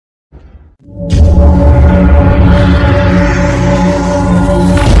The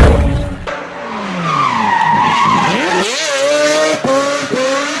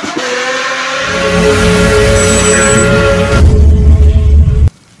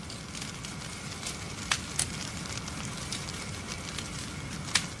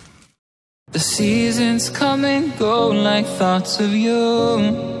seasons come and go like thoughts of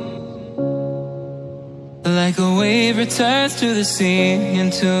you, like a wave returns to the sea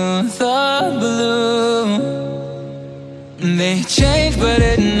into the blue. They change but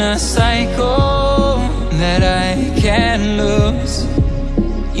in a cycle that I can't lose,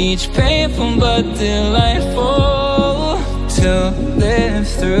 each painful but delightful to live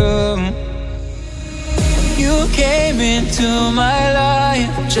through. You came into my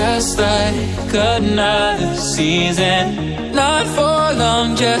life just like another season, not for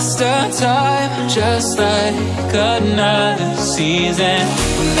long, just a time, just like another season.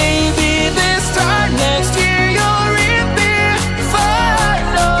 Maybe this time next year you'll reappear for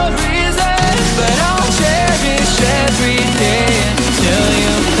no reason, but I'll cherish every day until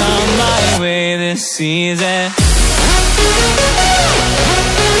you come my way this season.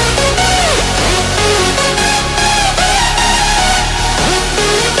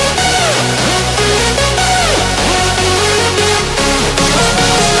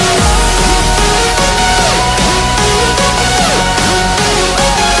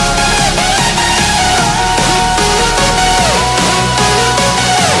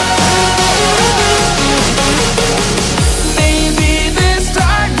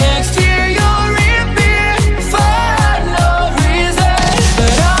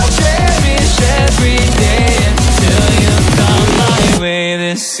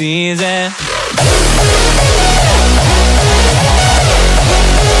 Season.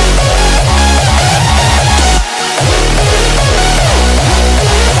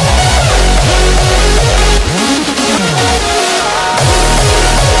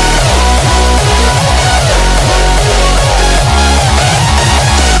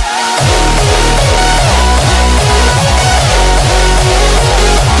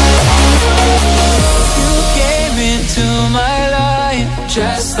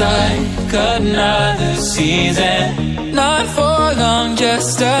 Just like another season, not for long,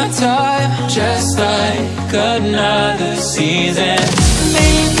 just a time, just like another season.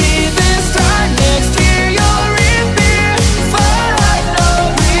 Maybe this time next year you'll reappear for no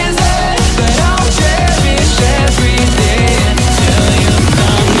reason, but I'll cherish every day until you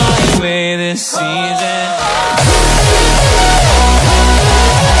come my way this season.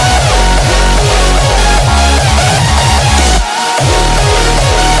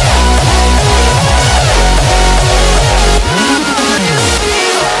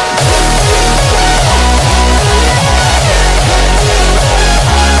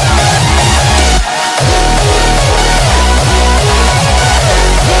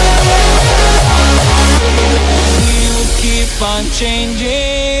 On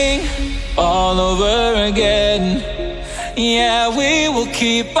changing all over again. Yeah, we will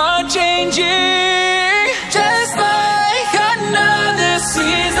keep on changing, just like another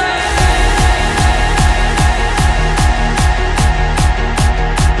season.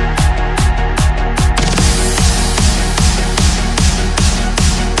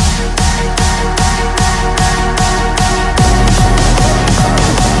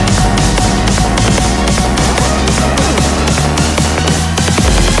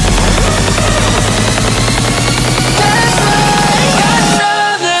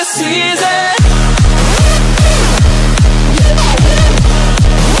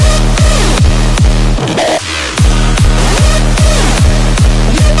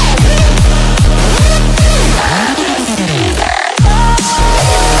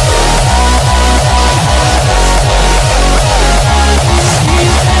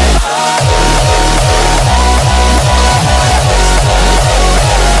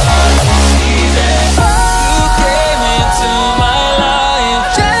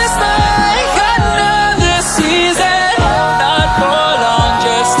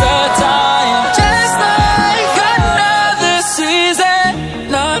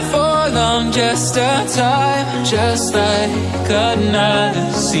 Just a time, just like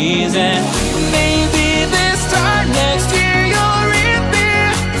another season. Maybe this time next year you'll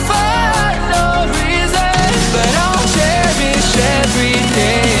reappear for no reason, but I'll cherish every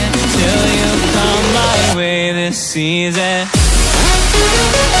day until you come my way this season.